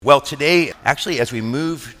Well, today, actually, as we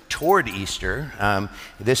move toward Easter,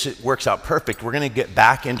 this works out perfect. We're going to get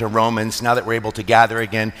back into Romans now that we're able to gather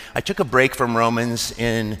again. I took a break from Romans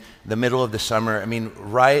in the middle of the summer.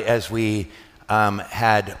 Right as we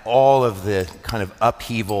had all of the kind of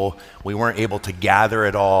upheaval, we weren't able to gather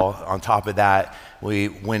at all. On top of that, we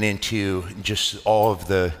went into just all of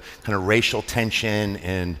the kind of racial tension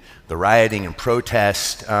and the rioting and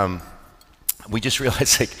protest. We just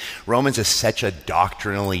realized Romans is such a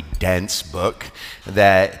doctrinally dense book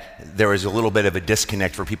that there was a little bit of a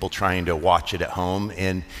disconnect for people trying to watch it at home.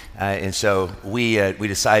 And so we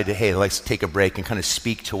decided, hey, let's take a break and kind of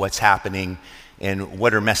speak to what's happening and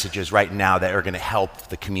what are messages right now that are going to help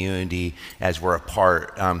the community as we're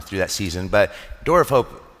apart through that season. But Door of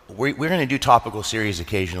Hope, we're going to do topical series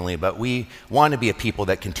occasionally, but we want to be a people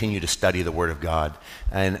that continue to study the Word of God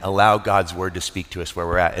and allow God's Word to speak to us where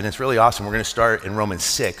we're at. And it's really awesome. We're going to start in Romans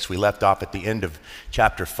 6. We left off at the end of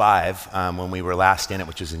chapter 5 when we were last in it,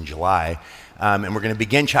 which is in July. And we're going to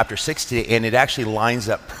begin chapter 6 today, and it actually lines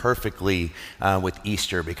up perfectly with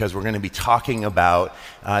Easter because we're going to be talking about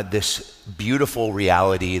this beautiful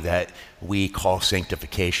reality that we call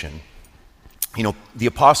sanctification. You know, the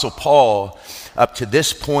Apostle Paul, up to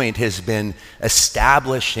this point, has been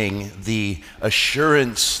establishing the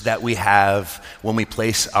assurance that we have when we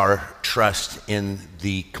place our trust in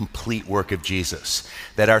the complete work of Jesus.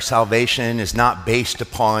 That our salvation is not based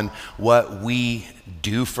upon what we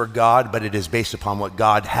do for God, but it is based upon what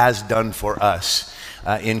God has done for us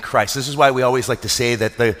in Christ. This is why we always like to say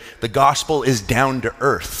that the gospel is down to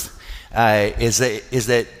earth. Is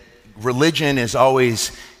that religion is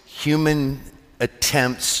always human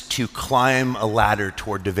attempts to climb a ladder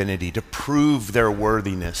toward divinity, to prove their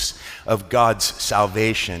worthiness of God's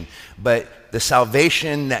salvation. But the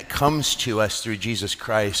salvation that comes to us through Jesus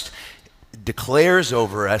Christ declares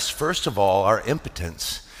over us, first of all, our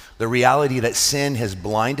impotence, the reality that sin has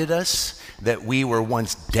blinded us, that we were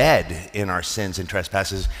once dead in our sins and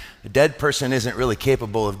trespasses. A dead person isn't really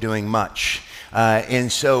capable of doing much.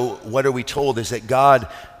 And so what are we told is that God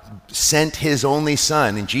sent his only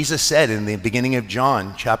son. And Jesus said in the beginning of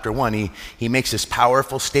John chapter 1, he makes this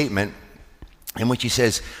powerful statement in which he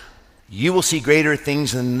says, "You will see greater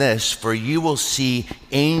things than this, for you will see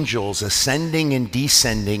angels ascending and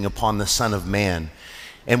descending upon the Son of Man."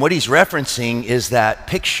 And what he's referencing is that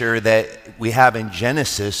picture that we have in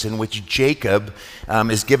Genesis in which Jacob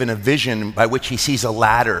is given a vision by which he sees a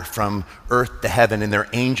ladder from earth to heaven and there are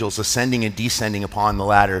angels ascending and descending upon the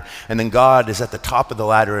ladder. And then God is at the top of the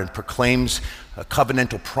ladder and proclaims a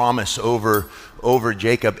covenantal promise over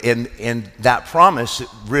Jacob. And that promise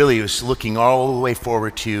really is looking all the way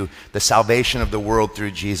forward to the salvation of the world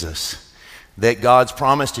through Jesus. That God's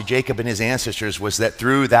promise to Jacob and his ancestors was that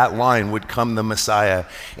through that line would come the Messiah.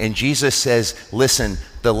 And Jesus says, listen,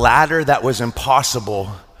 the ladder that was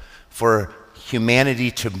impossible for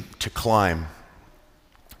humanity to climb,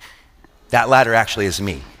 that ladder actually is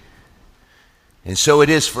me. And so it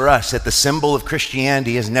is for us that the symbol of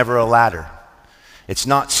Christianity is never a ladder. It's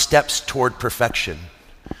not steps toward perfection,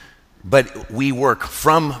 but we work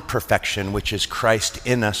from perfection, which is Christ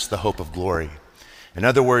in us, the hope of glory. In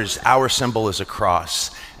other words, our symbol is a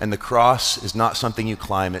cross, and the cross is not something you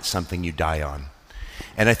climb, it's something you die on.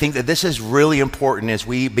 And I think that this is really important as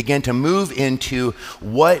we begin to move into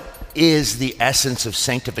what is the essence of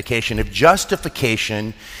sanctification. If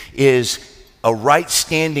justification is a right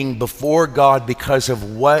standing before God because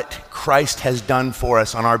of what Christ has done for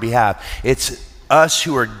us on our behalf, it's us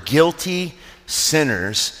who are guilty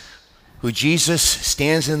sinners who Jesus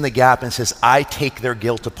stands in the gap and says, I take their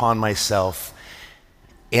guilt upon myself.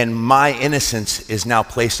 And my innocence is now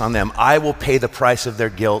placed on them. I will pay the price of their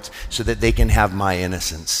guilt so that they can have my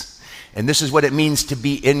innocence. And this is what it means to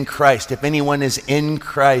be in Christ. If anyone is in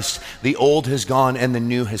Christ, the old has gone and the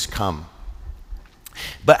new has come.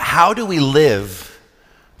 But how do we live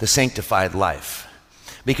the sanctified life?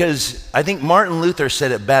 Because I think Martin Luther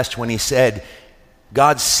said it best when he said,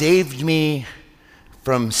 God saved me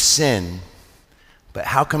from sin, but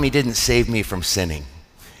how come he didn't save me from sinning?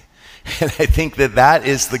 And I think that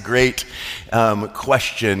is the great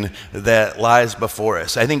question that lies before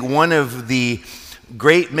us. I think one of the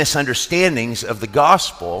great misunderstandings of the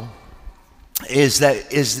gospel is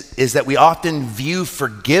that we often view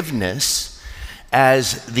forgiveness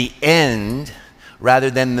as the end rather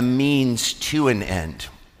than the means to an end.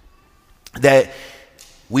 That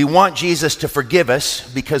we want Jesus to forgive us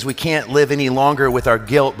because we can't live any longer with our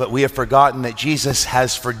guilt, but we have forgotten that Jesus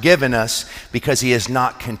has forgiven us because he is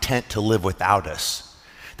not content to live without us.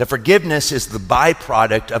 That forgiveness is the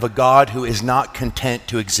byproduct of a God who is not content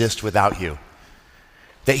to exist without you.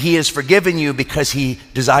 that he has forgiven you because he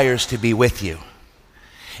desires to be with you.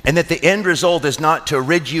 And that the end result is not to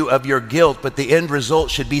rid you of your guilt, but the end result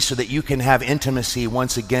should be so that you can have intimacy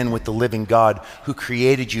once again with the living God who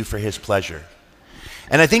created you for his pleasure.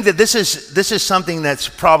 And I think that this is something that's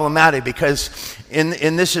problematic, because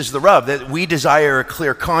in this is the rub, that we desire a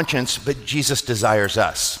clear conscience, but Jesus desires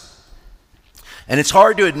us. And it's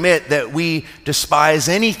hard to admit that we despise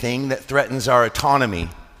anything that threatens our autonomy.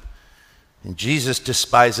 And Jesus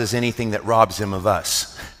despises anything that robs him of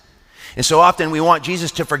us. And so often we want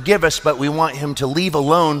Jesus to forgive us, but we want him to leave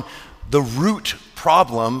alone the root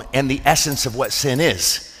problem and the essence of what sin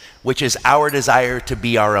is, which is our desire to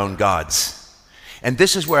be our own gods. And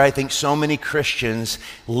this is where I think so many Christians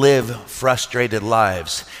live frustrated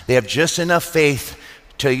lives. They have just enough faith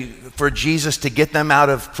for Jesus to get them out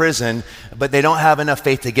of prison, but they don't have enough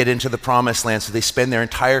faith to get into the promised land, so they spend their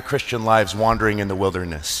entire Christian lives wandering in the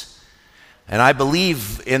wilderness. And I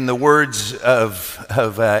believe in the words of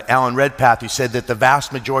Alan Redpath, who said that the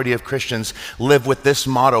vast majority of Christians live with this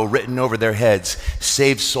motto written over their heads: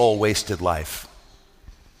 saved soul, wasted life.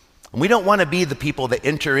 And we don't want to be the people that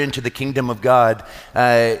enter into the kingdom of God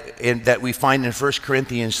that we find in 1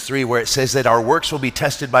 Corinthians 3, where it says that our works will be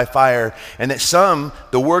tested by fire, and that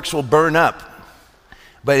the works will burn up.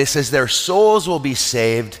 But it says their souls will be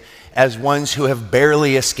saved as ones who have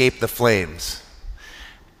barely escaped the flames.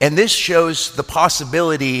 And this shows the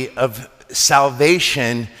possibility of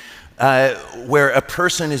salvation where a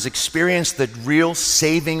person has experienced the real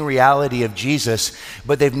saving reality of Jesus,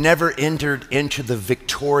 but they've never entered into the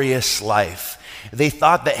victorious life. They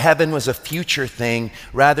thought that heaven was a future thing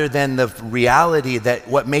rather than the reality that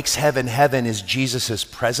what makes heaven heaven is Jesus'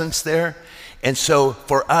 presence there. And so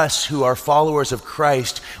for us who are followers of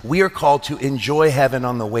Christ, we are called to enjoy heaven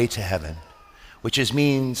on the way to heaven, which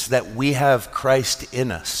means that we have Christ in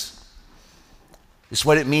us. It's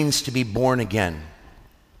what it means to be born again.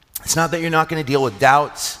 It's not that you're not going to deal with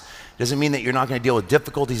doubts. It doesn't mean that you're not going to deal with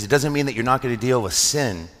difficulties. It doesn't mean that you're not going to deal with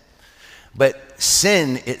sin. But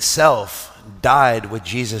sin itself died with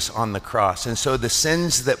Jesus on the cross. And so the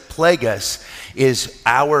sins that plague us is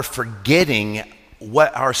our forgetting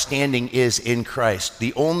what our standing is in Christ.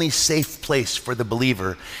 The only safe place for the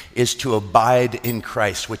believer is to abide in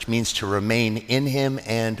Christ, which means to remain in him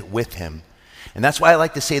and with him. And that's why I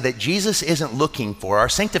like to say that Jesus isn't looking for, our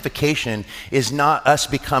sanctification is not us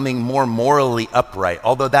becoming more morally upright,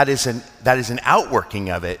 although that is an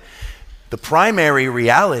outworking of it. The primary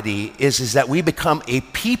reality is that we become a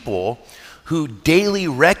people who daily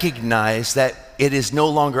recognize that it is no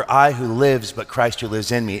longer I who lives, but Christ who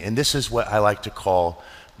lives in me. And this is what I like to call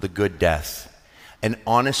the good death. And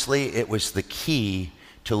honestly, it was the key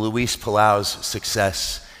to Luis Palau's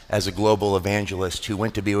success as a global evangelist, who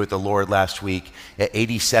went to be with the Lord last week at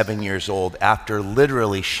 87 years old, after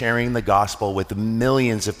literally sharing the gospel with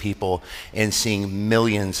millions of people and seeing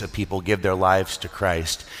millions of people give their lives to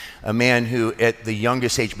Christ. A man who at the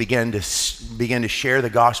youngest age began to share the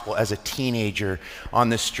gospel as a teenager on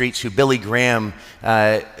the streets, who Billy Graham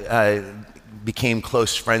became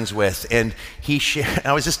close friends with. And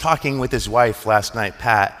I was just talking with his wife last night,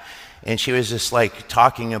 Pat, and she was just like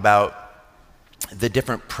talking about the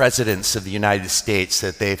different presidents of the United States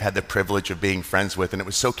that they've had the privilege of being friends with, and it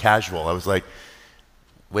was so casual. I was like,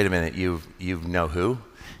 wait a minute, you know who?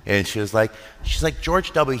 And she's like,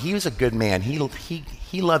 George W., he was a good man. He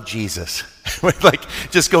loved Jesus. Like,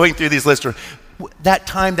 just going through these lists. That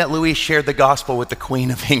time that Louis shared the gospel with the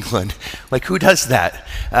Queen of England, like, who does that?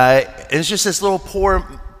 It's just this little poor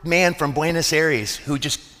man from Buenos Aires who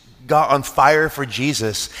just got on fire for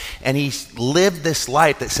Jesus, and he lived this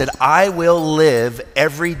life that said, I will live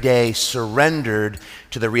every day surrendered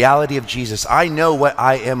to the reality of Jesus. I know what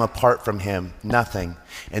I am apart from him, nothing,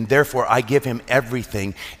 and therefore I give him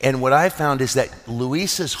everything. And what I found is that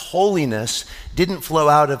Luis's holiness didn't flow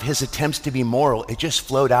out of his attempts to be moral, it just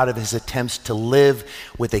flowed out of his attempts to live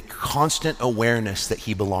with a constant awareness that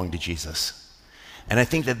he belonged to Jesus. And I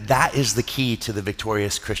think that that is the key to the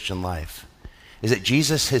victorious Christian life, is that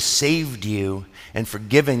Jesus has saved you and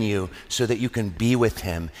forgiven you so that you can be with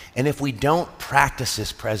him. And if we don't practice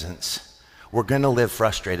his presence, we're going to live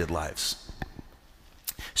frustrated lives.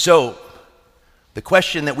 So the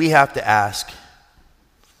question that we have to ask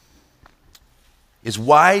is,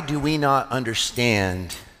 why do we not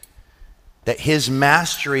understand that his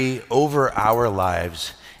mastery over our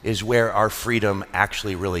lives is where our freedom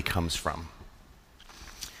actually really comes from?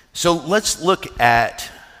 So let's look at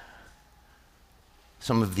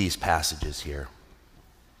some of these passages here.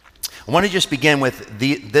 I want to just begin with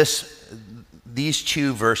these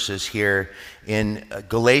two verses here in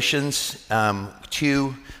Galatians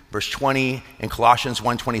 2, verse 20, and Colossians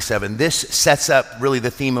 1:27. This sets up really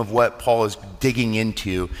the theme of what Paul is digging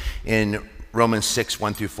into in Romans 6,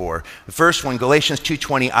 1 through 4. The first one, Galatians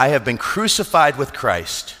 2:20, I have been crucified with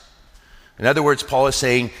Christ. In other words, Paul is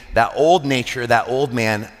saying that old nature, that old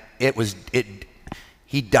man,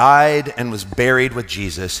 he died and was buried with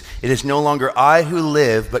Jesus. It is no longer I who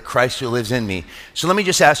live, but Christ who lives in me. So let me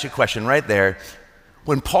just ask you a question right there.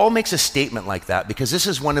 When Paul makes a statement like that, because this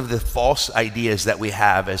is one of the false ideas that we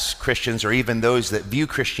have as Christians, or even those that view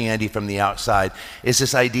Christianity from the outside, is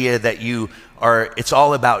this idea that it's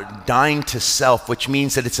all about dying to self, which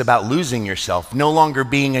means that it's about losing yourself, no longer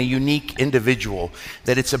being a unique individual,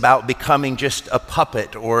 that it's about becoming just a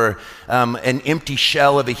puppet or an empty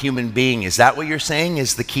shell of a human being. Is that what you're saying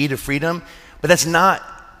is the key to freedom? But that's not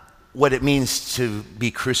what it means to be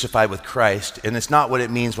crucified with Christ, and it's not what it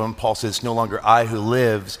means when Paul says, no longer I who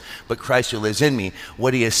lives, but Christ who lives in me.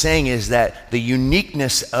 What he is saying is that the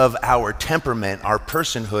uniqueness of our temperament, our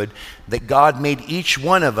personhood, that God made each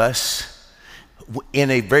one of us in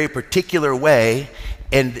a very particular way,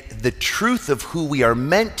 and the truth of who we are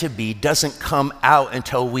meant to be doesn't come out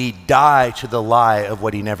until we die to the lie of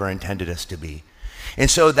what he never intended us to be. And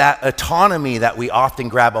so that autonomy that we often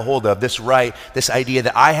grab a hold of, this idea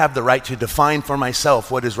that I have the right to define for myself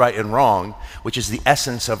what is right and wrong, which is the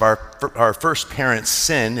essence of our first parents'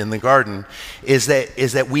 sin in the garden, is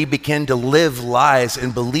that we begin to live lies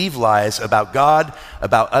and believe lies about God,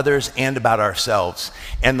 about others, and about ourselves.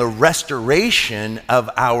 And the restoration of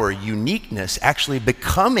our uniqueness, actually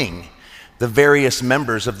becoming the various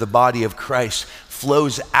members of the body of Christ,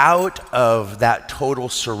 flows out of that total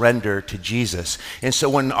surrender to Jesus. And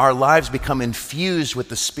so when our lives become infused with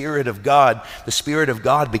the Spirit of God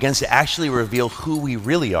begins to actually reveal who we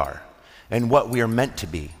really are and what we are meant to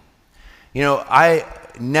be. You know, I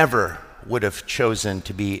never would have chosen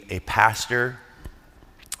to be a pastor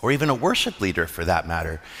or even a worship leader for that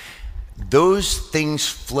matter. Those things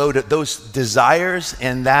flowed, those desires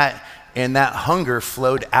and that hunger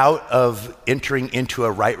flowed out of entering into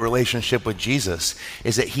a right relationship with Jesus,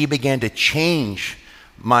 is that he began to change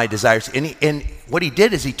my desires. And what he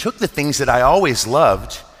did is he took the things that I always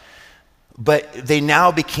loved, but they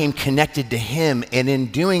now became connected to him. And in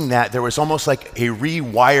doing that, there was almost like a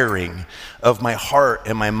rewiring of my heart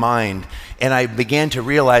and my mind. And I began to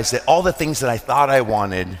realize that all the things that I thought I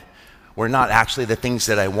wanted were not actually the things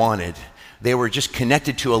that I wanted. They were just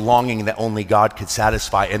connected to a longing that only God could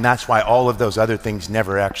satisfy. And that's why all of those other things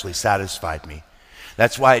never actually satisfied me.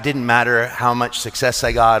 That's why it didn't matter how much success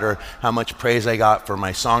I got or how much praise I got for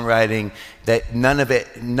my songwriting, that none of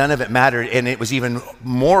it mattered. And it was even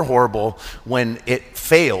more horrible when it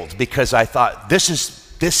failed, because I thought this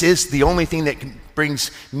is the only thing that brings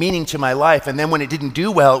meaning to my life. And then when it didn't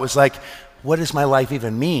do well, it was like, what does my life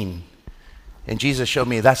even mean? And Jesus showed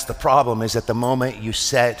me that's the problem, is at the moment you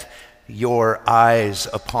set your eyes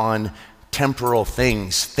upon temporal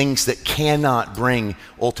things that cannot bring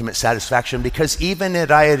ultimate satisfaction. Because even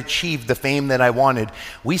if I had achieved the fame that I wanted,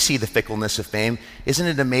 we see the fickleness of fame. Isn't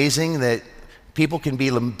it amazing that people can be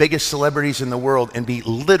the biggest celebrities in the world and be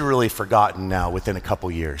literally forgotten now within a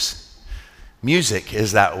couple years? Music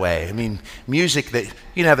is that way. I mean, music that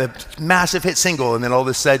you have a massive hit single, and then all of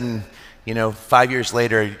a sudden, 5 years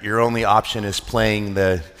later, your only option is playing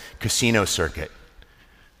the casino circuit,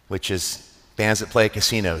 which is bands that play at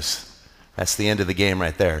casinos. That's the end of the game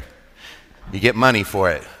right there. You get money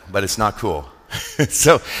for it, but it's not cool.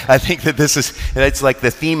 So I think that it's like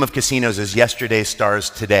the theme of casinos is yesterday's stars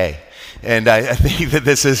today. And I think that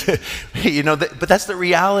this is, but that's the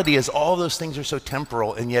reality, is all those things are so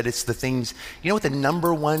temporal, and yet it's the things, what the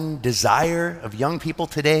number one desire of young people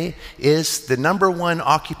today is? The number one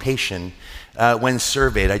occupation when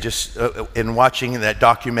surveyed, in watching that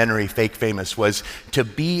documentary, Fake Famous, was to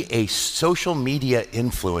be a social media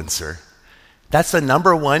influencer. That's the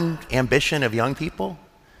number one ambition of young people?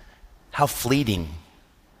 How fleeting.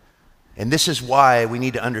 And this is why we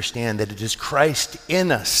need to understand that it is Christ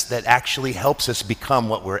in us that actually helps us become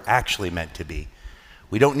what we're actually meant to be.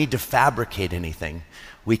 We don't need to fabricate anything.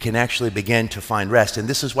 We can actually begin to find rest. And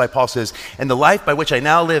this is why Paul says, and the life by which I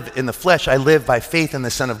now live in the flesh, I live by faith in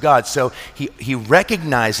the Son of God. So he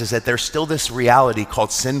recognizes that there's still this reality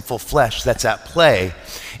called sinful flesh that's at play.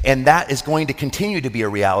 And that is going to continue to be a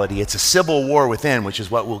reality. It's a civil war within, which is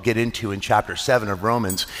what we'll get into in chapter 7 of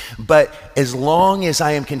Romans. But as long as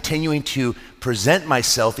I am continuing to present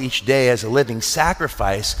myself each day as a living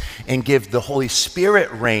sacrifice and give the Holy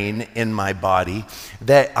Spirit reign in my body,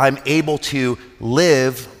 that I'm able to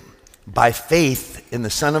live by faith in the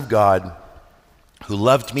Son of God, who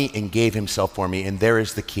loved me and gave himself for me. And there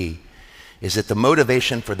is the key, is that the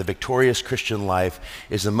motivation for the victorious Christian life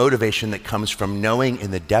is the motivation that comes from knowing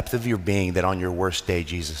in the depth of your being that on your worst day,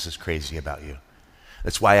 Jesus is crazy about you.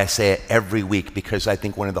 That's why I say it every week, because I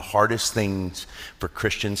think one of the hardest things for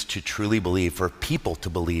Christians to truly believe, for people to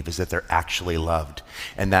believe, is that they're actually loved.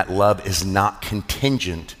 And that love is not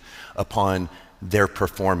contingent upon their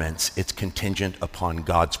performance. It's contingent upon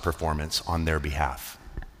God's performance on their behalf.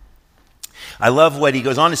 I love what he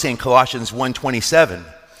goes on to say in Colossians 1:27.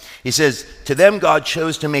 He says, to them God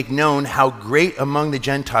chose to make known how great among the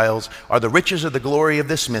Gentiles are the riches of the glory of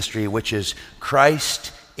this mystery, which is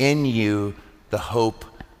Christ in you, the hope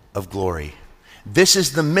of glory. This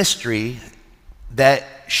is the mystery that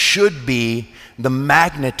should be the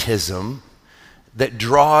magnetism that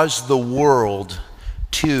draws the world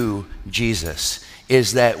to Jesus,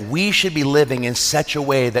 is that we should be living in such a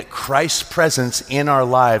way that Christ's presence in our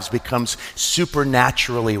lives becomes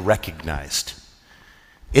supernaturally recognized.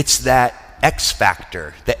 It's that X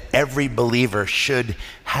factor that every believer should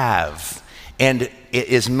have. And it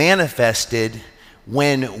is manifested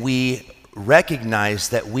when we recognize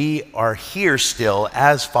that we are here still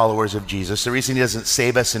as followers of Jesus. The reason he doesn't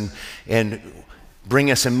save us and bring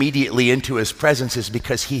us immediately into his presence is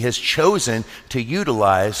because he has chosen to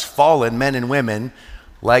utilize fallen men and women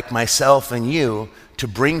like myself and you to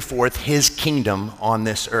bring forth his kingdom on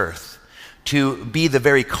this earth, to be the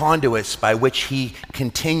very conduits by which he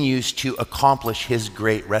continues to accomplish his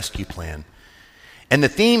great rescue plan. And the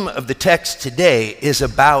theme of the text today is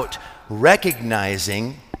about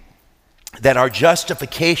recognizing that our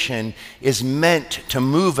justification is meant to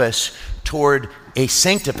move us toward a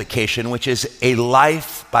sanctification, which is a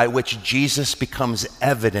life by which Jesus becomes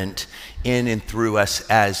evident in and through us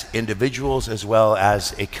as individuals as well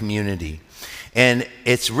as a community. And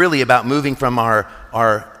it's really about moving from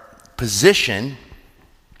our position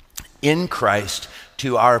in Christ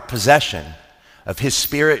to our possession of his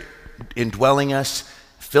Spirit indwelling us,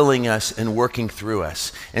 filling us, and working through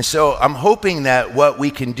us. And so I'm hoping that what we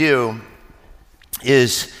can do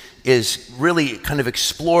is really kind of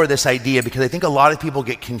explore this idea, because I think a lot of people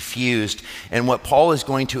get confused, and what Paul is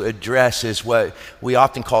going to address is what we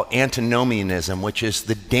often call antinomianism, which is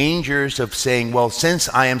the dangers of saying, well, since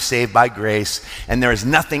I am saved by grace and there is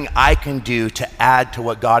nothing I can do to add to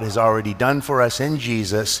what God has already done for us in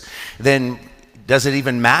Jesus, then does it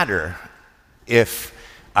even matter if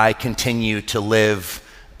I continue to live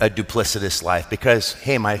a duplicitous life? Because,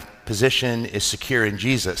 hey, my position is secure in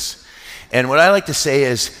Jesus. And what I like to say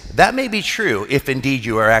is that may be true if indeed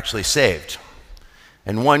you are actually saved.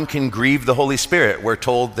 And one can grieve the Holy Spirit. We're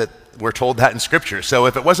told that in Scripture. So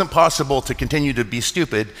if it wasn't possible to continue to be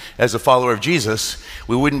stupid as a follower of Jesus,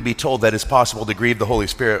 we wouldn't be told that it's possible to grieve the Holy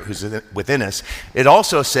Spirit who's within us. It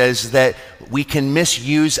also says that we can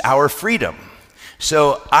misuse our freedom.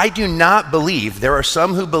 So I do not believe, there are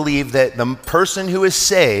some who believe that the person who is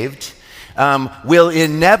saved will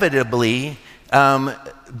inevitably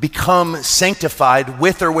become sanctified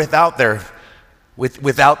with or without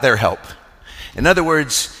their help. In other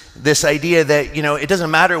words, this idea that, it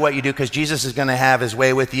doesn't matter what you do because Jesus is going to have his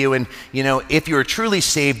way with you. And, if you were truly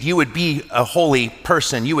saved, you would be a holy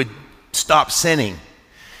person. You would stop sinning.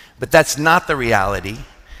 But that's not the reality.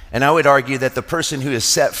 And I would argue that the person who is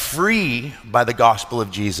set free by the gospel of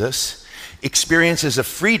Jesus experiences a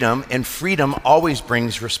freedom, and freedom always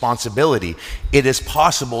brings responsibility. It is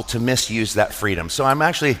possible to misuse that freedom. So I'm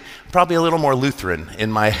actually probably a little more Lutheran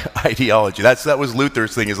in my ideology. That was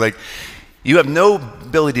Luther's thing, is like, you have no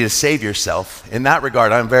ability to save yourself. In that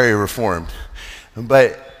regard, I'm very Reformed.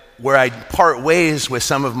 But where I part ways with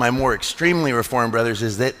some of my more extremely Reformed brothers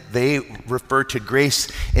is that they refer to grace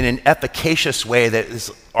in an efficacious way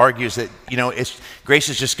that argues that, grace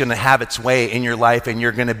is just going to have its way in your life and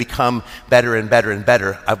you're going to become better and better and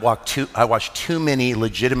better. I watched too many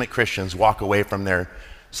legitimate Christians walk away from their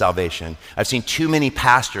salvation. I've seen too many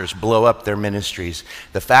pastors blow up their ministries.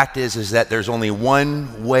 The fact is that there's only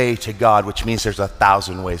one way to God, which means there's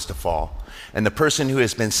 1,000 ways to fall. And the person who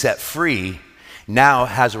has been set free now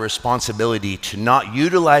has a responsibility to not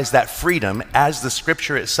utilize that freedom, as the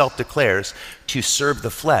scripture itself declares, to serve the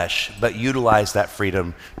flesh, but utilize that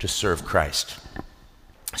freedom to serve Christ.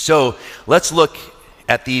 So let's look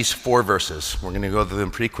at these 4 verses. We're going to go through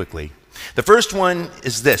them pretty quickly. The first one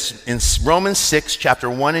is this. In Romans 6, chapter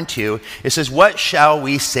 1 and 2, it says, "What shall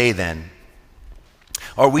we say then?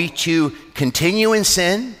 Are we to continue in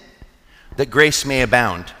sin that grace may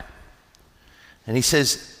abound?" And he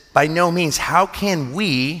says, by no means. How can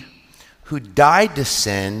we who died to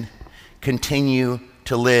sin continue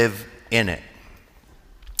to live in it?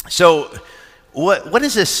 So what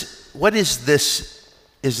does this is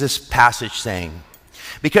this passage saying?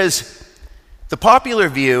 Because the popular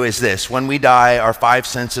view is this: when we die, our five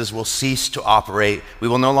senses will cease to operate. We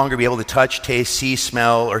will no longer be able to touch, taste, see,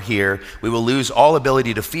 smell, or hear. We will lose all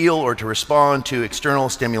ability to feel or to respond to external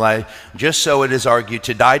stimuli. Just so it is argued,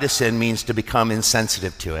 to die to sin means to become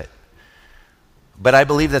insensitive to it. But I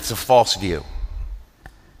believe that's a false view.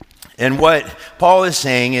 And what Paul is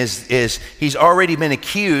saying is he's already been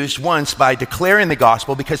accused once by declaring the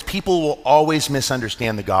gospel, because people will always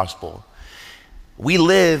misunderstand the gospel. We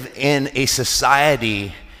live in a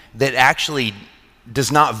society that actually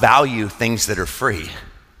does not value things that are free.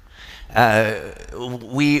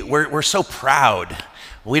 We're so proud.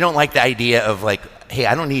 We don't like the idea of like, hey,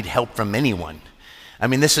 I don't need help from anyone. I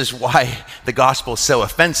mean, this is why the gospel is so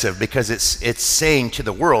offensive, because it's saying to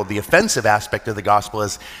the world, the offensive aspect of the gospel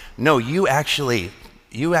is, no, you actually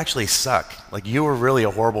suck. Like, you are really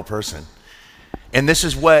a horrible person. And this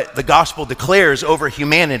is what the gospel declares over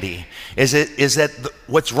humanity, is that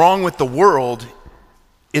what's wrong with the world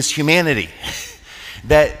is humanity.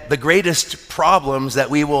 That the greatest problems that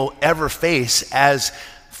we will ever face as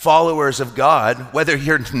followers of God, whether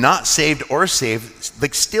you're not saved or saved,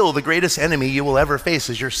 like, still the greatest enemy you will ever face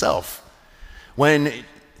is yourself.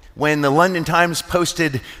 When the London Times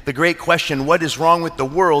posted the great question, what is wrong with the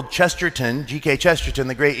world, Chesterton, G.K. Chesterton,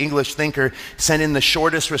 the great English thinker, sent in the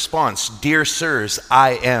shortest response: "Dear sirs,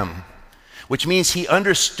 I am." Which means he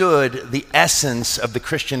understood the essence of the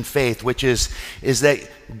Christian faith, which is that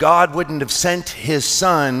God wouldn't have sent his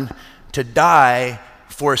son to die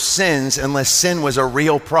for sins unless sin was a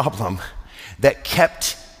real problem that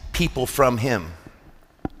kept people from him.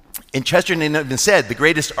 And Chesterton even said the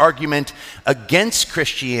greatest argument against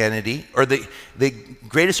Christianity, or the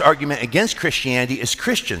greatest argument against Christianity is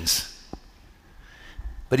Christians.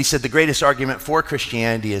 But he said the greatest argument for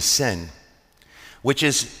Christianity is sin, which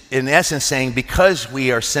is in essence saying, because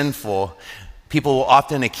we are sinful, people will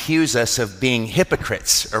often accuse us of being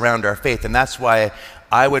hypocrites around our faith. And that's why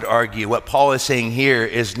I would argue what Paul is saying here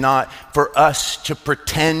is not for us to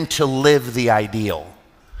pretend to live the ideal.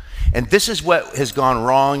 And this is what has gone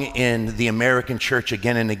wrong in the American church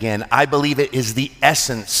again and again. I believe it is the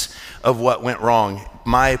essence of what went wrong.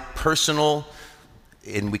 My personal,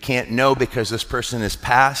 and we can't know because this person is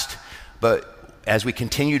past, but as we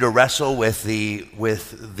continue to wrestle with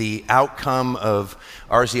the outcome of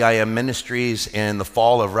RZIM Ministries and the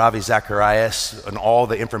fall of Ravi Zacharias and all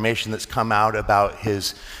the information that's come out about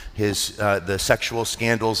the sexual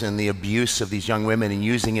scandals and the abuse of these young women and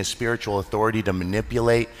using his spiritual authority to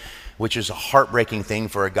manipulate, which is a heartbreaking thing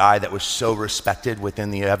for a guy that was so respected within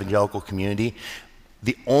the evangelical community.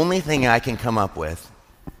 The only thing I can come up with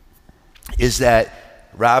is that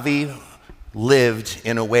Ravi lived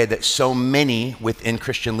in a way that so many within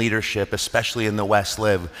Christian leadership, especially in the West,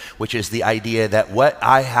 live, which is the idea that what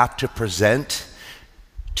I have to present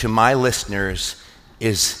to my listeners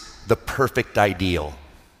is the perfect ideal.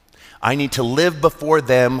 I need to live before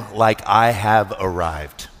them like I have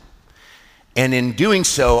arrived. And in doing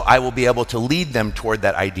so, I will be able to lead them toward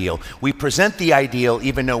that ideal. We present the ideal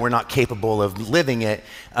even though we're not capable of living it,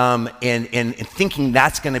 and thinking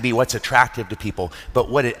that's going to be what's attractive to people. But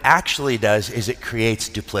what it actually does is it creates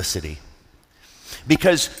duplicity.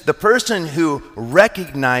 Because the person who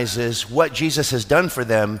recognizes what Jesus has done for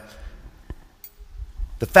them,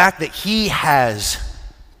 the fact that he has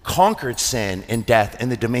conquered sin and death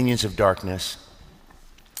and the dominions of darkness,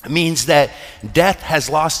 means that death has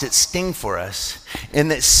lost its sting for us, and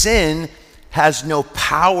that sin has no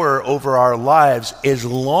power over our lives as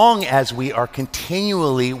long as we are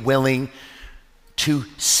continually willing to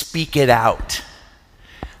speak it out.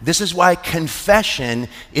 This is why confession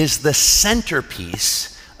is the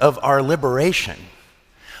centerpiece of our liberation.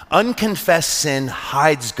 Unconfessed sin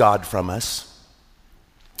hides God from us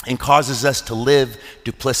and causes us to live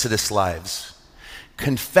duplicitous lives.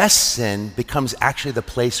 Confessed sin becomes actually the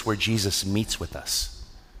place where Jesus meets with us.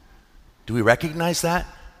 Do we recognize that?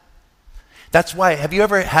 That's why, have you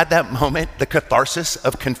ever had that moment, the catharsis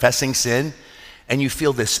of confessing sin, and you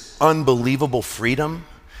feel this unbelievable freedom,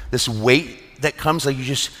 this weight that comes, like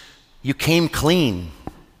you came clean.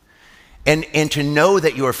 And to know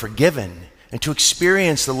that you are forgiven, and to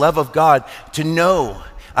experience the love of God, to know.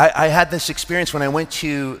 I had this experience when I went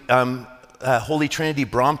to Holy Trinity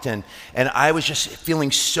Brompton, and I was just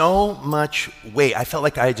feeling so much weight. I felt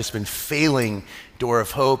like I had just been failing Door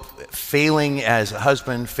of Hope, failing as a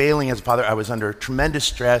husband, failing as a father. I was under tremendous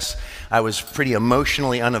stress. I was pretty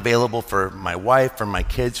emotionally unavailable for my wife, for my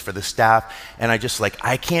kids, for the staff. And I just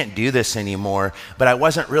I can't do this anymore. But I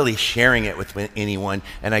wasn't really sharing it with anyone.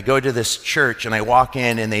 And I go to this church and I walk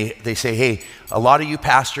in and they say, hey, a lot of you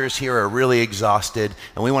pastors here are really exhausted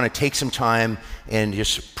and we want to take some time and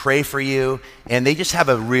just pray for you. And they just have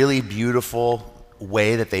a really beautiful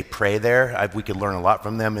way that they pray there. We could learn a lot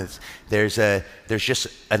from them. There's a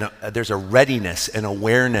readiness and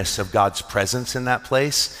awareness of God's presence in that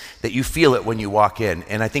place that you feel it when you walk in.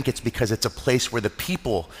 And I think it's because it's a place where the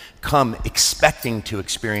people come expecting to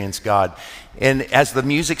experience God. And as the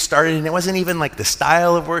music started, and it wasn't even the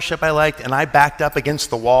style of worship I liked, and I backed up against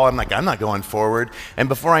the wall. I'm I'm not going forward. And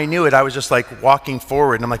before I knew it, I was just walking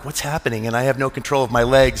forward, and I'm what's happening? And I have no control of my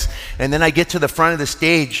legs. And then I get to the front of the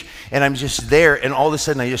stage, and I'm just there, and all of a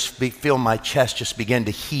sudden I just feel my chest just begin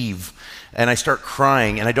to heave, and I start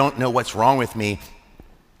crying, and I don't know what's wrong with me.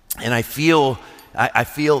 And I feel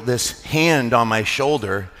this hand on my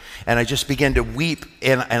shoulder, and I just begin to weep,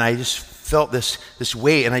 and I just felt this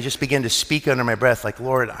weight, and I just began to speak under my breath,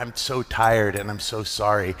 Lord, I'm so tired and I'm so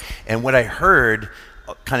sorry. And what I heard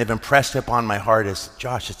kind of impressed upon my heart is,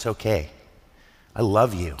 Josh, it's okay. I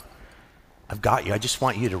love you. I've got you. I just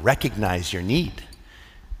want you to recognize your need.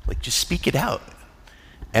 Just speak it out.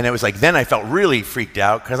 And it was then I felt really freaked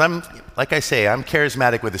out because I'm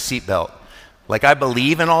charismatic with a seatbelt. I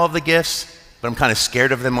believe in all of the gifts, but I'm kind of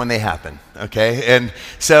scared of them when they happen, okay? And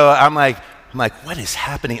so I'm like, what is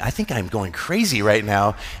happening? I think I'm going crazy right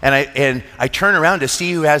now. And I turn around to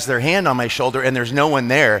see who has their hand on my shoulder, and there's no one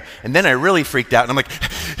there. And then I really freaked out, and I'm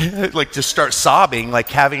just start sobbing,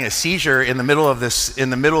 having a seizure in the middle of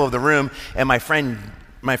the room. And my friend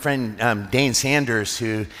Dane Sanders,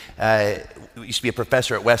 who used to be a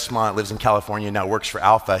professor at Westmont, lives in California, now works for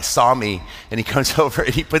Alpha, saw me, and he comes over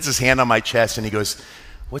and he puts his hand on my chest and he goes,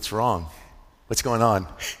 what's wrong? What's going on?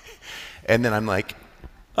 And then I'm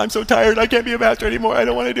I'm so tired, I can't be a pastor anymore, I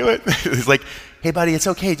don't want to do it. He's hey buddy, it's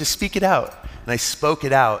okay, just speak it out. And I spoke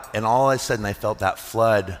it out, and all of a sudden I felt that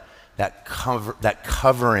flood, that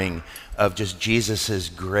covering of just Jesus's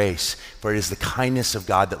grace, for it is the kindness of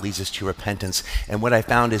God that leads us to repentance. And what I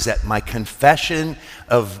found is that my confession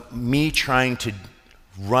of me trying to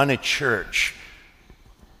run a church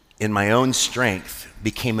in my own strength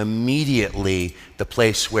became immediately the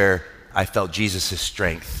place where I felt Jesus'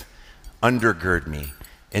 strength undergird me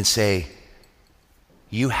and say,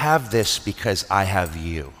 you have this because I have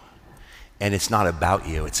you. And it's not about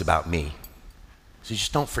you, it's about me. So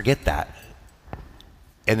just don't forget that.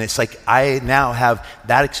 And it's I now have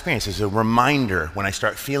that experience as a reminder when I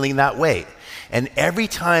start feeling that weight. And every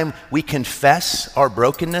time we confess our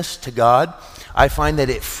brokenness to God, I find that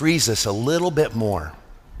it frees us a little bit more.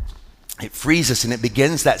 It frees us, and it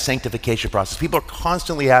begins that sanctification process. People are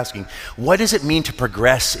constantly asking, what does it mean to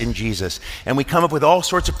progress in Jesus? And we come up with all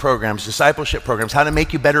sorts of programs, discipleship programs, how to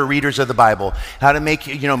make you better readers of the Bible, how to make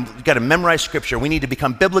you, you've got to memorize scripture. We need to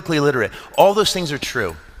become biblically literate. All those things are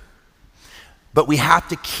true. But we have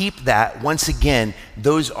to keep that, once again,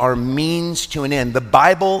 those are means to an end. The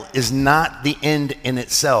Bible is not the end in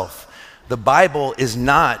itself. The Bible is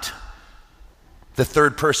not the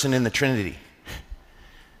third person in the Trinity.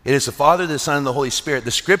 It is the Father, the Son, and the Holy Spirit. The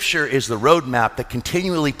Scripture is the roadmap that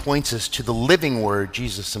continually points us to the living Word,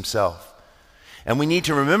 Jesus himself. And we need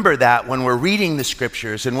to remember that when we're reading the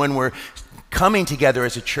Scriptures and when we're coming together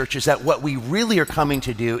as a church, is that what we really are coming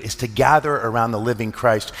to do is to gather around the living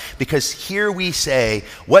Christ. Because here we say,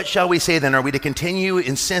 what shall we say then? Are we to continue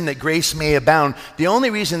in sin that grace may abound? The only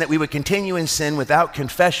reason that we would continue in sin without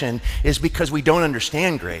confession is because we don't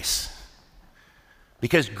understand grace.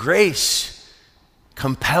 Because grace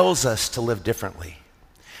compels us to live differently.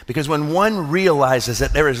 Because when one realizes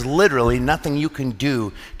that there is literally nothing you can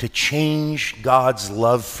do to change God's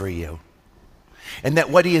love for you, and that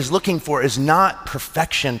what he is looking for is not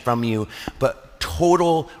perfection from you, but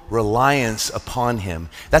total reliance upon him.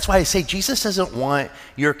 That's why I say Jesus doesn't want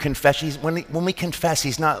your confession. When we confess,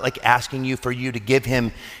 he's not asking you for you to give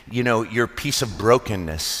him, your piece of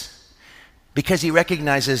brokenness. Because he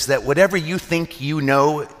recognizes that whatever you think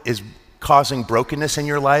is causing brokenness in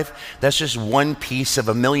your life, that's just one piece of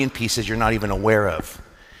a million pieces you're not even aware of.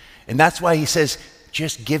 And that's why he says,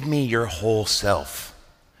 just give me your whole self.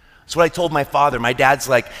 That's what I told my father. My dad's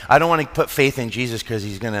I don't want to put faith in Jesus because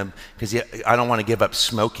I don't want to give up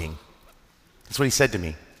smoking. That's what he said to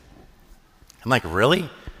me. I'm really?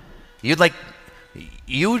 You don't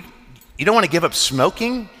want to give up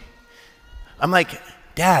smoking? I'm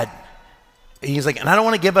Dad. He's and I don't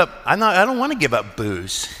want to give up, I don't want to give up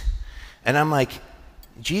booze. And I'm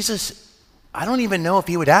Jesus I don't even know if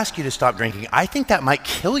he would ask you to stop drinking. I think that might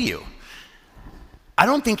kill you. I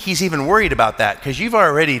don't think he's even worried about that because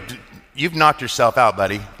you've knocked yourself out,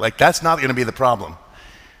 buddy. Like, that's not going to be the problem.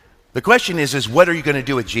 The question is what are you going to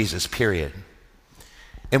do with Jesus, period?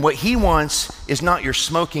 And what he wants is not your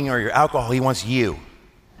smoking or your alcohol. He wants you.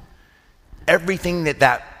 Everything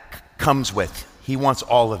that comes with, he wants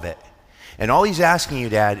all of it. And all he's asking you,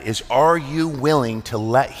 Dad, is are you willing to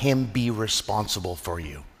let him be responsible for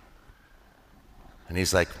you? And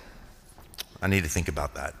he's like, I need to think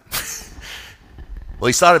about that. Well,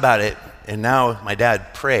 he's thought about it, and now my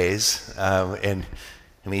dad prays. And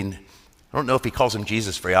I mean, I don't know if he calls him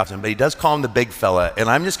Jesus very often, but he does call him the big fella. And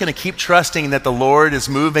I'm just going to keep trusting that the Lord is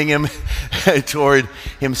moving him toward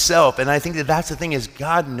himself. And I think that that's the thing is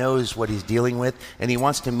God knows what he's dealing with, and he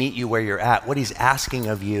wants to meet you where you're at. What he's asking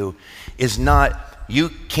of you is not, you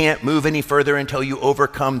can't move any further until you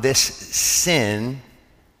overcome this sin,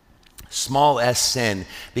 small s sin,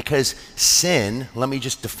 because sin, let me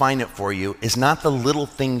just define it for you, is not the little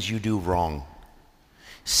things you do wrong.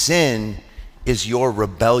 Sin is your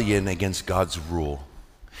rebellion against God's rule.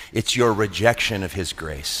 It's your rejection of his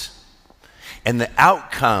grace. And the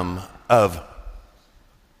outcome of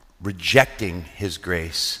rejecting his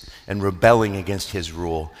grace and rebelling against his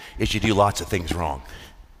rule is you do lots of things wrong.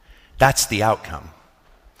 That's the outcome.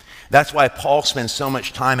 That's why Paul spends so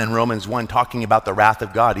much time in Romans 1 talking about the wrath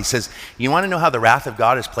of God. He says, you want to know how the wrath of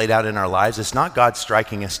God is played out in our lives? It's not God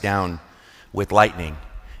striking us down with lightning.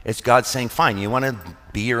 It's God saying, fine, you want to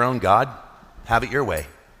be your own God? Have it your way.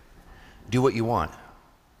 Do what you want.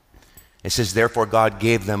 It says, therefore God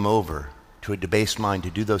gave them over to a debased mind to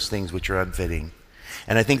do those things which are unfitting.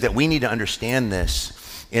 And I think that we need to understand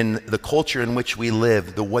this in the culture in which we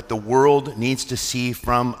live, what the world needs to see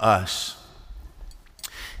from us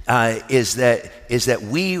is that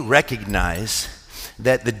we recognize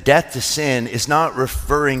that the death to sin is not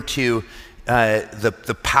referring to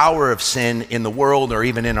the power of sin in the world or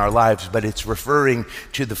even in our lives, but it's referring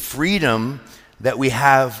to the freedom that we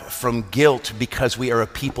have from guilt because we are a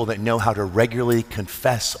people that know how to regularly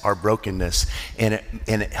confess our brokenness, and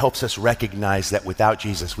it helps us recognize that without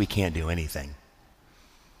Jesus we can't do anything.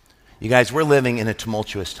 You guys, we're living in a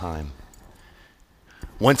tumultuous time.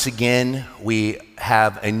 Once again, we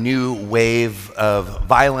have a new wave of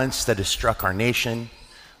violence that has struck our nation.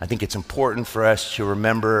 I think it's important for us to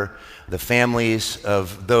remember the families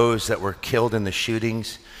of those that were killed in the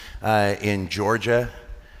shootings in Georgia.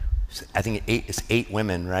 I think it's 8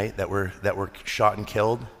 women, right, that were shot and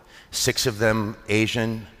killed. 6 of them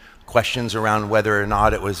Asian. Questions around whether or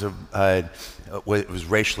not it was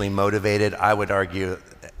racially motivated. I would argue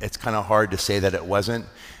it's kind of hard to say that it wasn't.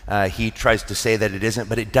 He tries to say that it isn't,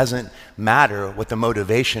 but it doesn't matter what the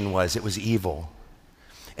motivation was. It was evil.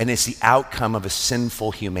 And it's the outcome of a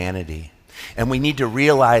sinful humanity. And we need to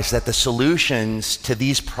realize that the solutions to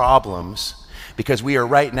these problems, because we are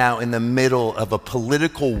right now in the middle of a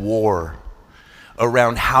political war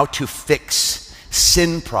around how to fix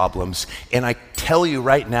sin problems. And I tell you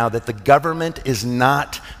right now that the government is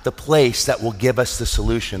not the place that will give us the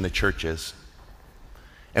solution, the church is.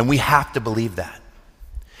 And we have to believe that.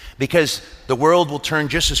 Because the world will turn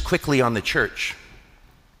just as quickly on the church.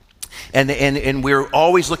 And we're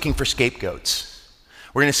always looking for scapegoats.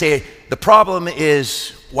 We're going to say, the problem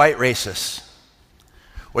is white racists.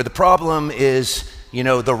 Or the problem is,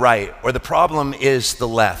 the right. Or the problem is the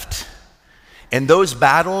left. And those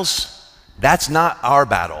battles, that's not our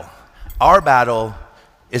battle. Our battle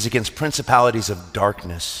is against principalities of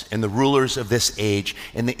darkness and the rulers of this age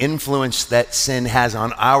and the influence that sin has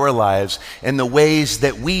on our lives and the ways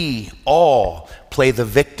that we all play the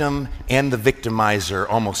victim and the victimizer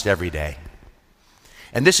almost every day.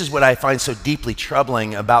 And this is what I find so deeply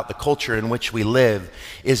troubling about the culture in which we live,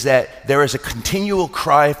 is that there is a continual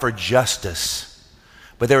cry for justice,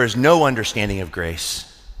 but there is no understanding of grace.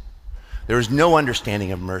 There is no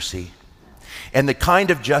understanding of mercy. And the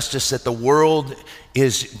kind of justice that the world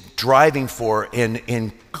is driving for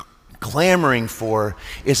and clamoring for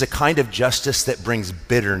is a kind of justice that brings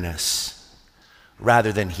bitterness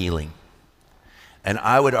rather than healing. And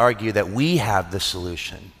I would argue that we have the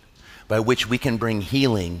solution by which we can bring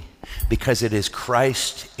healing, because it is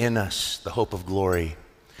Christ in us, the hope of glory,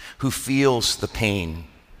 who feels the pain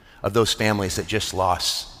of those families that just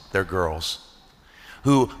lost their girls,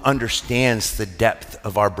 who understands the depth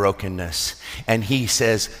of our brokenness. And he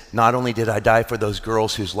says, not only did I die for those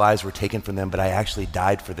girls whose lives were taken from them, but I actually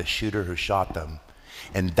died for the shooter who shot them.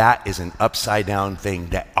 And that is an upside down thing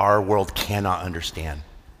that our world cannot understand.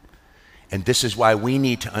 And this is why we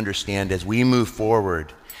need to understand as we move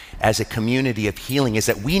forward as a community of healing is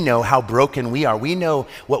that we know how broken we are. We know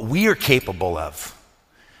what we are capable of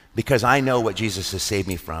because I know what Jesus has saved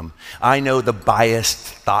me from. I know the biased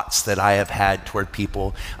thoughts that I have had toward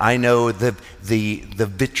people. I know the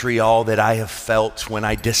vitriol that I have felt when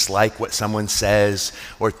I dislike what someone says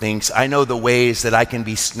or thinks. I know the ways that I can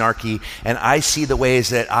be snarky, and I see the ways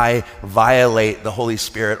that I violate the Holy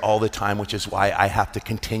Spirit all the time, which is why I have to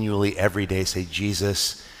continually every day say,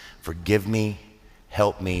 Jesus, forgive me,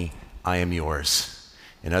 help me, I am yours.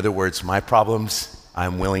 In other words, my problems,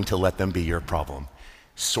 I'm willing to let them be your problem.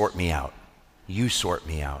 Sort me out. You sort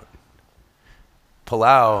me out.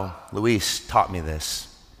 Palau Luis taught me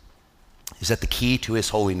this, is that the key to his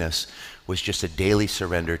holiness was just a daily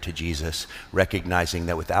surrender to Jesus, recognizing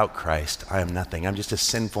that without Christ, I am nothing. I'm just a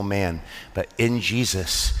sinful man. But in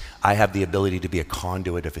Jesus, I have the ability to be a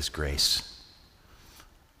conduit of his grace.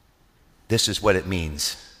 This is what it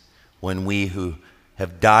means when we who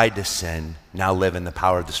have died to sin now live in the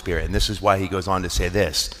power of the Spirit. And this is why he goes on to say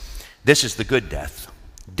this. This is the good death.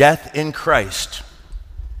 Death in Christ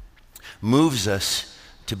moves us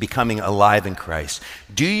to becoming alive in Christ.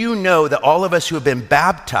 Do you know that all of us who have been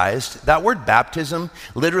baptized, that word baptism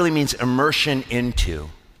literally means immersion into.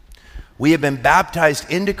 We have been baptized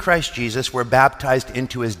into Christ Jesus. We're baptized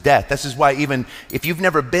into his death. This is why even if you've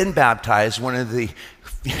never been baptized, one of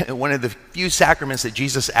the few sacraments that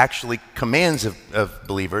Jesus actually commands of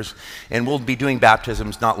believers, and we'll be doing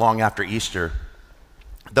baptisms not long after Easter.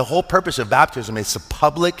 The whole purpose of baptism is a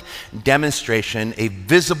public demonstration, a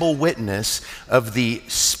visible witness of the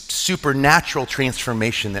supernatural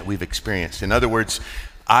transformation that we've experienced. In other words,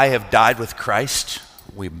 I have died with Christ.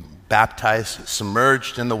 We baptized,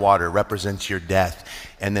 submerged in the water, represents your death,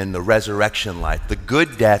 and then the resurrection life. The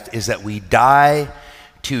good death is that we die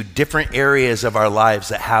to different areas of our lives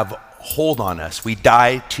that have hold on us. We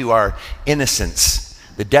die to our innocence.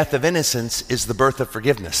 The death of innocence is the birth of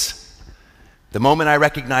forgiveness. The moment I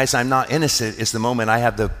recognize I'm not innocent is the moment I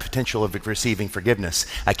have the potential of receiving forgiveness.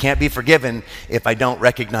 I can't be forgiven if I don't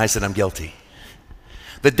recognize that I'm guilty.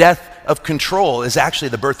 The death of control is actually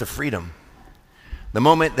the birth of freedom. The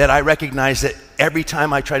moment that I recognize that every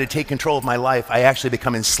time I try to take control of my life, I actually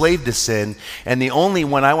become enslaved to sin, and the only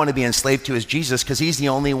one I want to be enslaved to is Jesus because he's the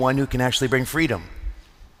only one who can actually bring freedom.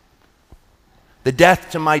 The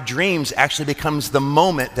death to my dreams actually becomes the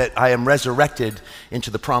moment that I am resurrected into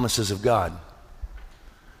the promises of God,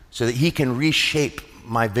 so that he can reshape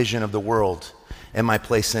my vision of the world and my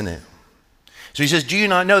place in it. So he says, do you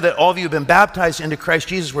not know that all of you have been baptized into Christ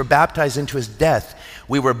Jesus were baptized into his death?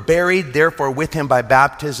 We were buried, therefore, with him by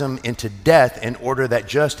baptism into death, in order that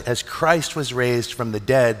just as Christ was raised from the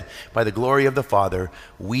dead by the glory of the Father,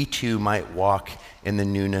 we too might walk in the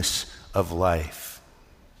newness of life.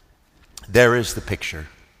 There is the picture.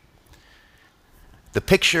 The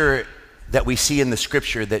picture that we see in the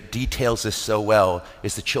scripture that details this so well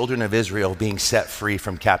is the children of Israel being set free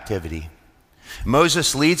from captivity.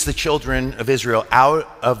 Moses leads the children of Israel out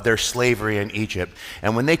of their slavery in Egypt.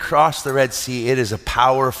 And when they cross the Red Sea, it is a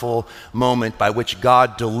powerful moment by which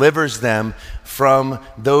God delivers them from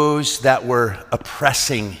those that were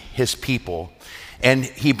oppressing his people. And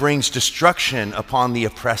he brings destruction upon the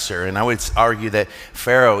oppressor. And I would argue that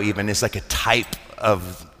Pharaoh even is like a type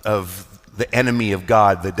of the enemy of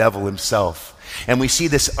God, the devil himself. And we see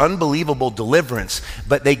this unbelievable deliverance,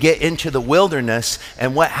 but they get into the wilderness,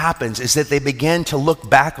 and what happens is that they begin to look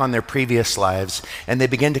back on their previous lives, and they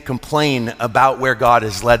begin to complain about where God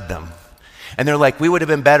has led them. And they're like, we would have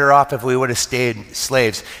been better off if we would have stayed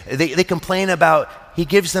slaves. They complain about, he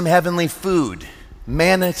gives them heavenly food,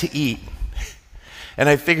 manna to eat. And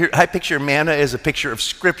I picture manna as a picture of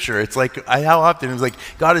scripture. It's like, how often it's like,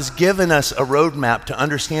 God has given us a roadmap to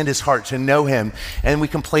understand his heart, to know him, and we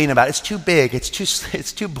complain about it. It's too big,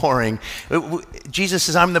 it's too boring. Jesus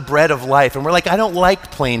says, I'm the bread of life. And we're like, I don't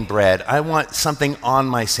like plain bread. I want something on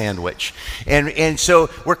my sandwich. And so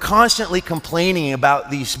we're constantly complaining about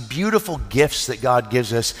these beautiful gifts that God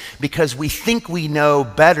gives us because we think we know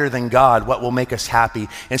better than God what will make us happy.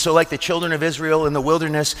 And so like the children of Israel in the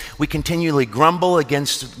wilderness, we continually grumble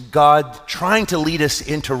against God trying to lead us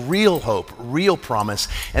into real hope, real promise.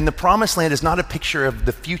 And the promised land is not a picture of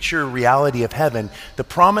the future reality of heaven. The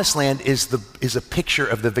promised land is a picture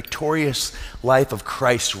of the victorious life of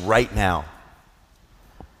Christ right now.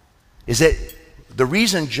 Is that the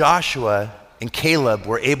reason Joshua and Caleb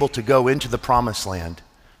were able to go into the promised land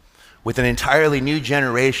with an entirely new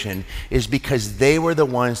generation is because they were the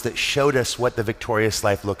ones that showed us what the victorious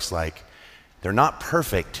life looks like. They're not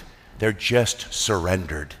perfect. They're just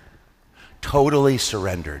surrendered, totally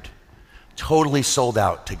sold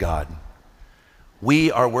out to God.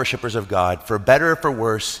 We are worshipers of God. For better or for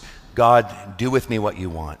worse, God, do with me what you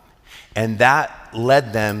want. And that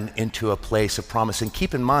led them into a place of promise. And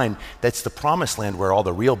keep in mind, that's the promised land where all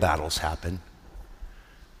the real battles happen.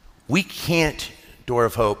 We can't, Door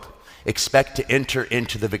of Hope, expect to enter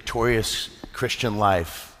into the victorious Christian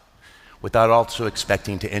life without also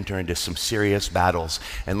expecting to enter into some serious battles.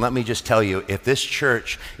 And let me just tell you, if this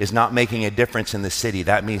church is not making a difference in the city,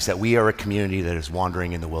 that means that we are a community that is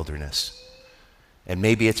wandering in the wilderness. And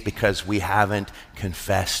maybe it's because we haven't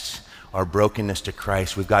confessed our brokenness to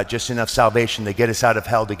Christ. We've got just enough salvation to get us out of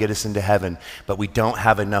hell, to get us into heaven, but we don't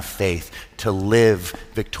have enough faith to live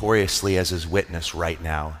victoriously as his witness right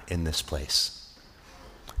now in this place.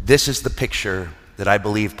 This is the picture that I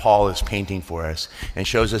believe Paul is painting for us and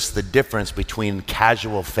shows us the difference between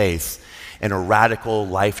casual faith and a radical,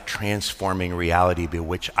 life-transforming reality by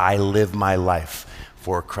which I live my life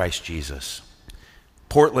for Christ Jesus.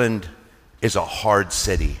 Portland is a hard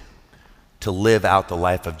city to live out the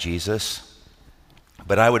life of Jesus,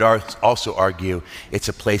 but I would also argue it's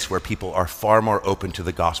a place where people are far more open to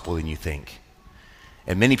the gospel than you think.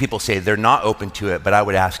 And many people say they're not open to it, but I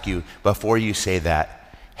would ask you, before you say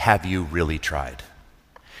that, have you really tried?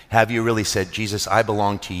 Have you really said, Jesus, I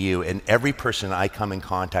belong to you, and every person I come in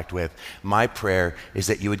contact with, my prayer is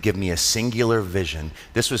that you would give me a singular vision.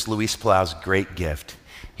 This was Luis Palau's great gift,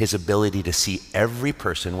 his ability to see every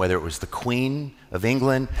person, whether it was the Queen of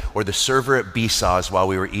England or the server at Besaw's while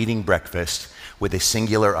we were eating breakfast, with a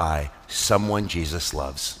singular eye, someone Jesus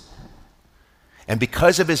loves. And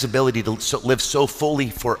because of his ability to live so fully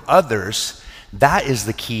for others, that is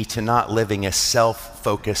the key to not living a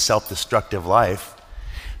self-focused, self-destructive life.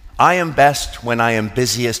 I am best when I am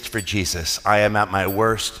busiest for Jesus. I am at my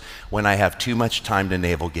worst when I have too much time to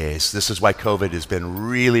navel gaze. This is why COVID has been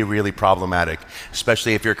really, really problematic,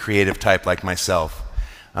 especially if you're a creative type like myself.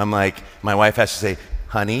 I'm like, my wife has to say,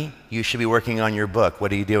 honey, you should be working on your book.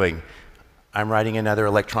 What are you doing? I'm writing another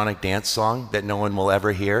electronic dance song that no one will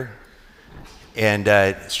ever hear. And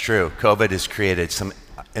it's true, COVID has created some.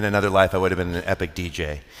 In another life, I would have been an epic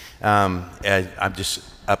DJ. And I'm just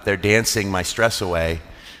up there dancing my stress away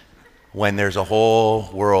when there's a whole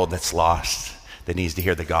world that's lost that needs to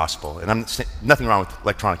hear the gospel. And I'm nothing wrong with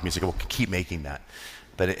electronic music. We'll keep making that.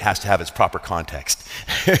 But it has to have its proper context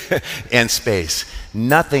and space.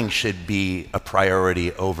 Nothing should be a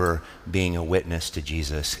priority over being a witness to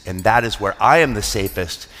Jesus. And that is where I am the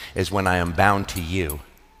safest, is when I am bound to you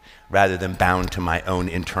rather than bound to my own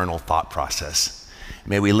internal thought process.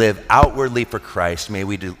 May we live outwardly for Christ. May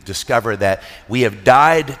we discover that we have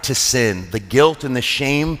died to sin. The guilt and the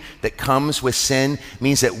shame that comes with sin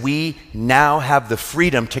means that we now have the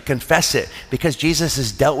freedom to confess it because Jesus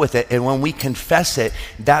has dealt with it. And when we confess it,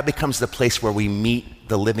 that becomes the place where we meet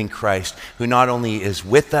the living Christ, who not only is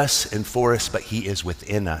with us and for us, but he is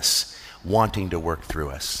within us, wanting to work through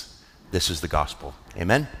us. This is the gospel.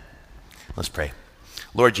 Amen? Let's pray.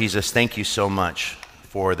 Lord Jesus, thank you so much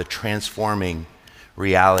for the transforming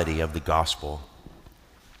reality of the gospel.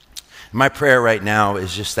 My prayer right now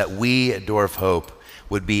is just that we at Door of Hope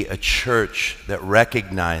would be a church that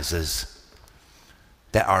recognizes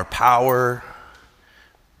that our power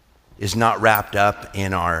is not wrapped up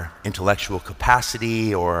in our intellectual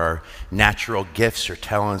capacity or our natural gifts or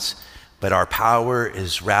talents, but our power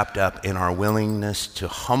is wrapped up in our willingness to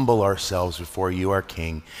humble ourselves before you, our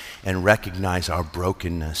King, and recognize our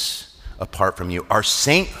brokenness apart from you. Our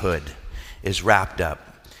sainthood is wrapped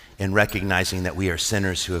up in recognizing that we are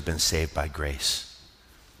sinners who have been saved by grace.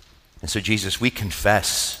 And so, Jesus, we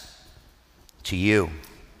confess to you,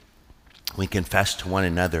 we confess to one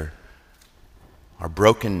another our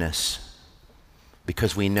brokenness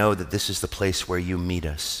because we know that this is the place where you meet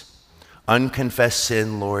us. Unconfessed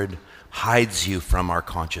sin, Lord, hides you from our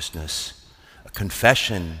consciousness. A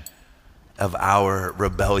confession of our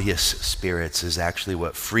rebellious spirits is actually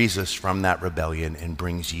what frees us from that rebellion and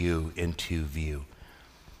brings you into view.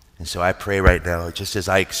 And so I pray right now, just as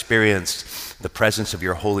I experienced the presence of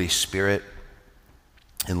your Holy Spirit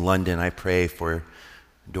in London, I pray for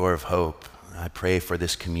Door of Hope. I pray for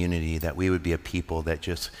this community that we would be a people that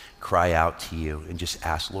just cry out to you and just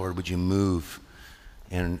ask, Lord, would you move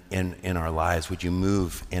in our lives? Would you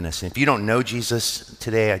move in us? And if you don't know Jesus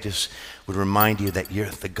today, I just would remind you that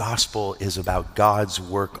the gospel is about God's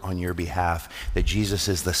work on your behalf, that Jesus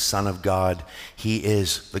is the Son of God. He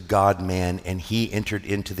is the God-man, and he entered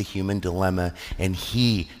into the human dilemma, and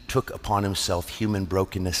he took upon himself human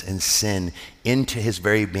brokenness and sin into his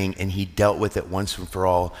very being, and he dealt with it once and for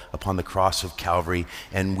all upon the cross of Calvary.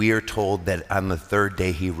 And we are told that on the third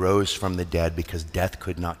day he rose from the dead because death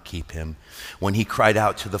could not keep him. When he cried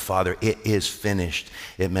out to the Father, "It is finished."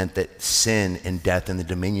 It meant that sin and death and the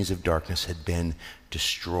dominions of darkness had been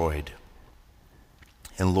destroyed.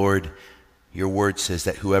 And Lord, your word says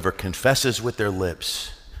that whoever confesses with their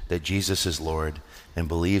lips that Jesus is Lord and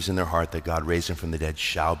believes in their heart that God raised him from the dead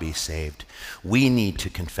shall be saved. We need to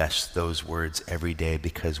confess those words every day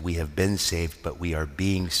because we have been saved, but we are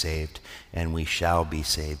being saved and we shall be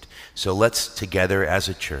saved. So let's together as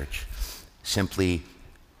a church simply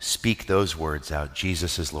speak those words out.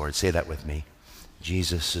 Jesus is Lord. Say that with me.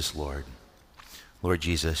 Jesus is Lord. Lord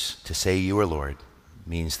Jesus, to say you are Lord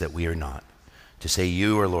means that we are not. To say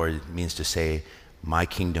you are Lord means to say, my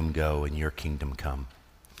kingdom go and your kingdom come.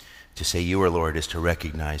 To say you are Lord is to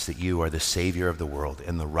recognize that you are the Savior of the world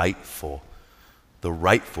and the rightful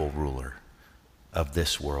ruler of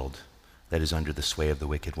this world that is under the sway of the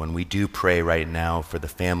wicked. When we do pray right now for the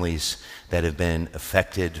families that have been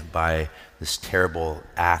affected by this terrible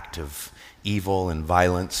act of evil and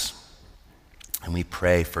violence, and we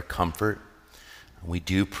pray for comfort, we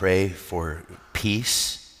do pray for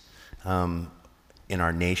peace in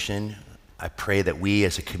our nation. I pray that we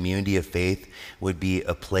as a community of faith would be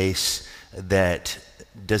a place that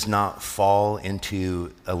does not fall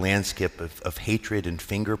into a landscape of hatred and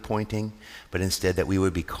finger pointing, but instead that we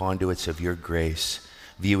would be conduits of your grace,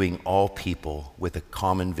 viewing all people with a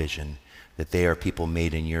common vision, that they are people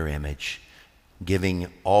made in your image,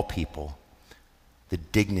 giving all people the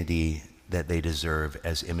dignity that they deserve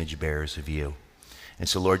as image bearers of you. And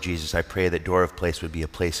so, Lord Jesus, I pray that Door of Place would be a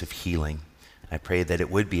place of healing. I pray that it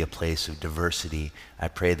would be a place of diversity. I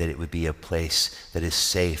pray that it would be a place that is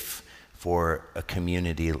safe for a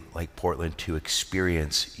community like Portland to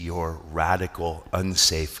experience your radical,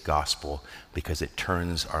 unsafe gospel because it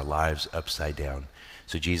turns our lives upside down.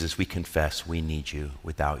 So Jesus, we confess we need you.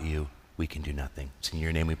 Without you, we can do nothing. It's in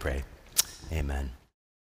your name we pray. Amen.